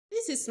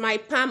This is my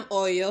palm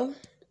oil,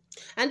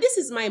 and this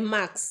is my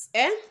max,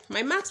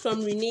 my max from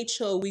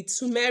Renature with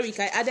turmeric.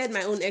 I added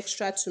my own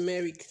extra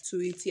turmeric to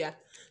it here.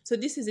 So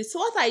this is it. So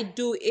what I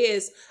do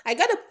is I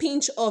got a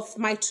pinch of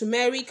my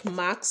turmeric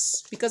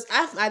max, because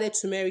I've added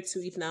turmeric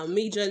to it now,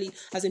 majorly,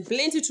 as in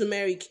plenty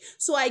turmeric.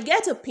 So I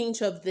get a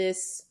pinch of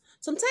this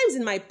sometimes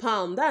in my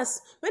palm. That's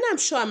when I'm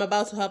sure I'm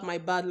about to have my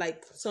bath,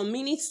 like some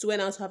minutes to when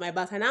I want to have my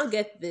bath. I now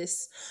get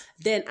this,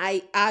 then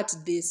I add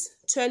this,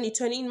 turn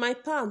it in my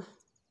palm.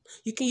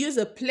 You can use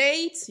a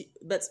plate,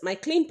 but my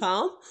clean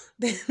palm,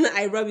 then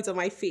I rub it on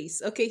my face.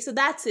 Okay, so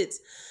that's it.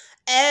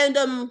 And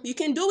you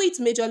can do it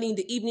majorly in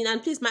the evening.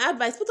 And please, my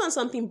advice, put on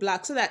something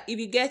black so that if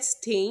you get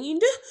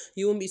stained,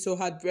 you won't be so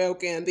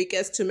heartbroken,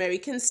 because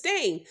turmeric can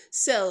stain.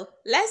 So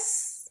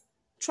let's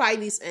try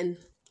this and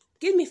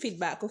give me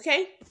feedback,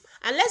 okay?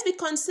 And let's be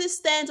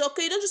consistent,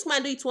 okay? Don't just come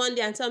and do it one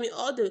day and tell me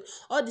all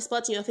the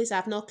spots in your face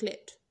have not cleared.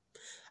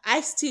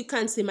 I still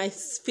can't say my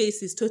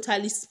face is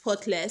totally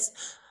spotless,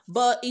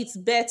 but it's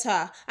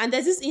better. And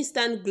there's this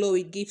instant glow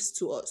it gives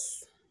to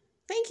us.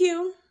 Thank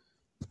you.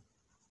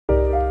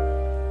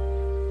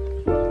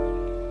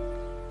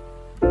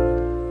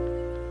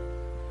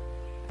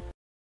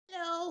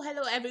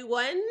 Hello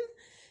everyone.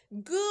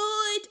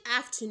 Good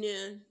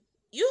afternoon.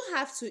 You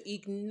have to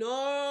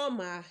ignore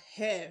my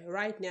hair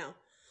right now.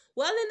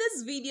 Well, in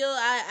this video,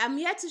 I'm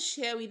here to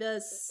share with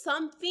us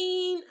some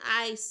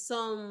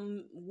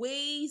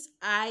ways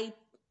I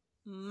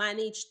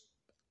managed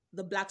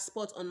the black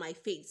spot on my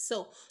face.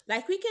 So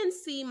like we can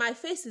see, my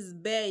face is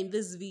bare in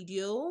this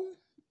video.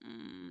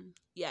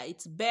 Yeah,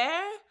 it's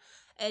bare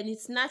and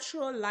it's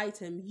natural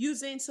light I'm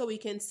using, so we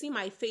can see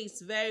my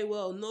face very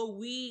well, no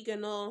wig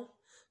and all.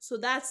 So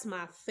that's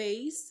my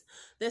face.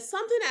 There's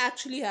something I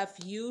actually have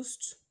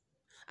used.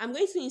 I'm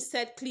going to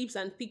insert clips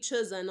and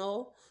pictures and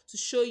all to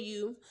show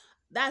you.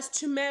 That's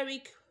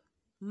turmeric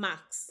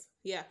max.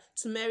 Yeah,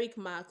 turmeric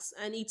max,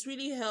 and it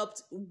really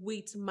helped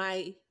with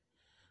my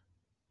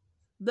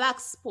black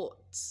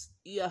spots.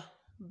 Yeah,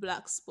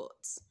 black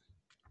spots.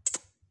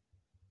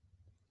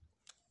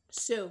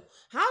 So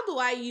how do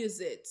I use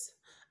it?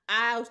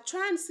 I'll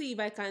try and see if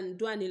I can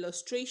do an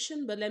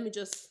illustration, but let me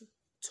just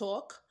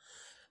talk.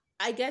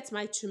 I get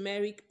my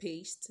turmeric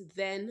paste,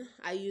 then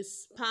I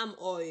use palm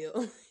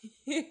oil.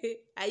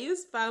 I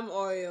use palm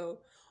oil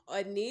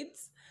on it.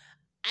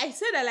 I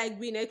said I like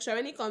being extra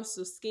when it comes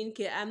to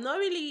skincare. I'm not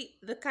really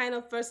the kind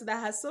of person that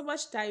has so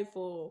much time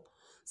for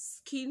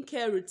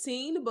skincare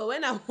routine, but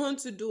when I want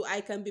to do,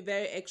 I can be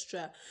very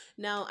extra.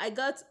 Now I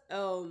got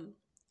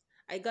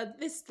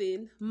this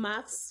thing,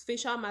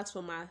 facial mask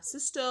from my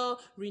sister,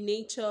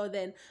 Renature.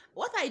 Then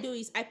what I do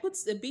is I put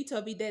a bit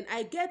of it, then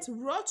I get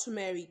raw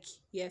turmeric.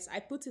 Yes, I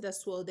put it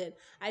as well. Then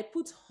I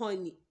put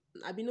honey.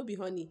 I mean, no be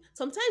honey.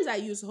 Sometimes I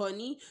use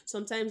honey,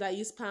 sometimes I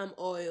use palm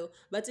oil.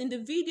 But in the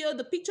video,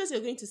 the pictures you're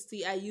going to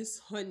see, I use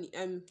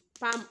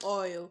palm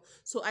oil.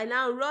 So I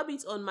now rub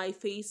it on my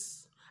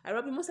face. I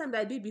rub it most times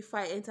I do it before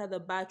I enter the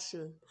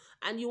bathroom.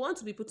 And you want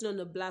to be putting on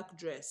a black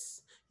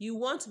dress. You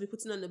want to be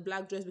putting on a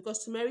black dress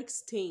because turmeric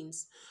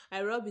stains.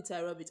 I rub it,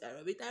 I rub it, I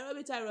rub it, I rub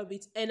it, I rub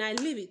it, and I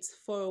leave it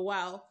for a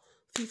while,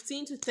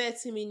 15 to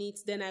 30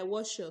 minutes, then I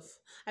wash off.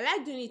 I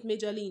like doing it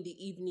majorly in the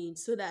evening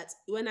so that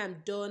when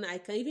I'm done, I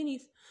can, even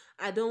if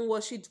I don't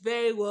wash it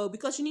very well,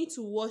 because you need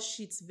to wash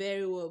it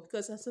very well,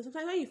 because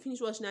sometimes when you finish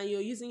washing and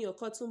you're using your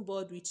cotton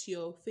bud with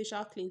your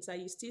facial cleanser,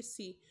 you still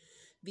see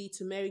the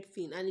turmeric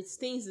thing and it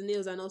stains the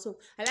nails. And also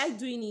I like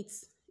doing it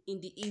in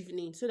the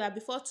evening so that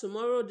before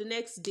tomorrow, the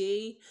next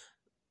day,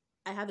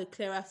 I have a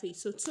clearer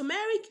face. So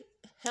turmeric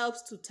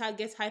helps to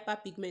target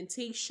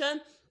hyperpigmentation.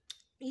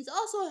 It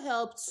also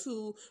helps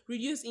to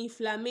reduce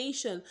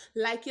inflammation.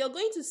 Like you're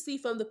going to see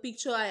from the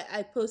picture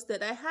I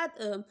posted, I had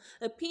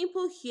a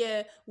pimple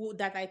here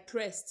that I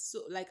pressed.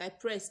 So like I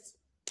pressed.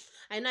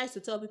 I know I used to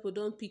tell people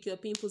don't pick your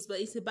pimples,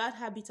 but it's a bad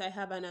habit I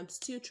have and I'm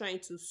still trying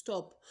to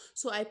stop.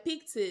 So I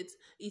picked it,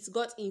 it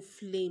got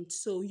inflamed.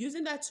 So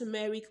using that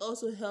turmeric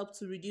also helped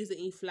to reduce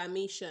the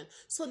inflammation.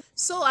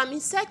 So I'm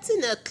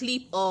inserting a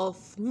clip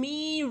of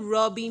me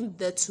rubbing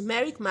the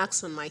turmeric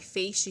marks on my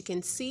face. You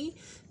can see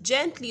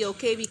gently,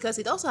 okay, because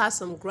it also has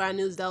some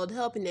granules that would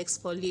help in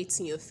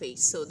exfoliating your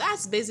face. So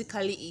that's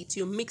basically it.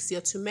 You mix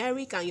your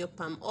turmeric and your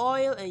palm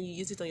oil and you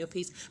use it on your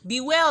face.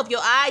 Beware of your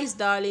eyes,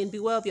 darling.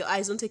 Beware of your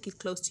eyes. Don't take it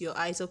close to your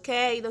eyes,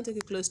 okay? Don't take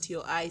it close to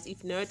your eyes.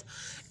 If not,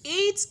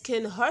 it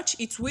can hurt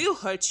you. It will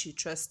hurt you,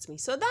 trust me.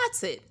 So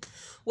that's it.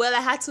 Well, I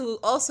had to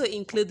also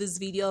include this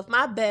video of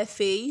my bare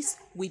face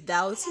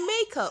without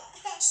makeup.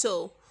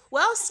 So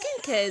well,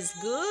 skincare is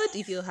good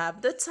if you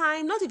have the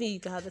time. Not even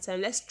if you have the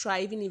time. Let's try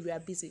even if we are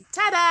busy.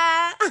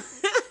 Ta-da!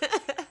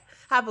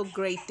 Have a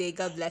great day.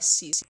 God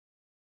bless you.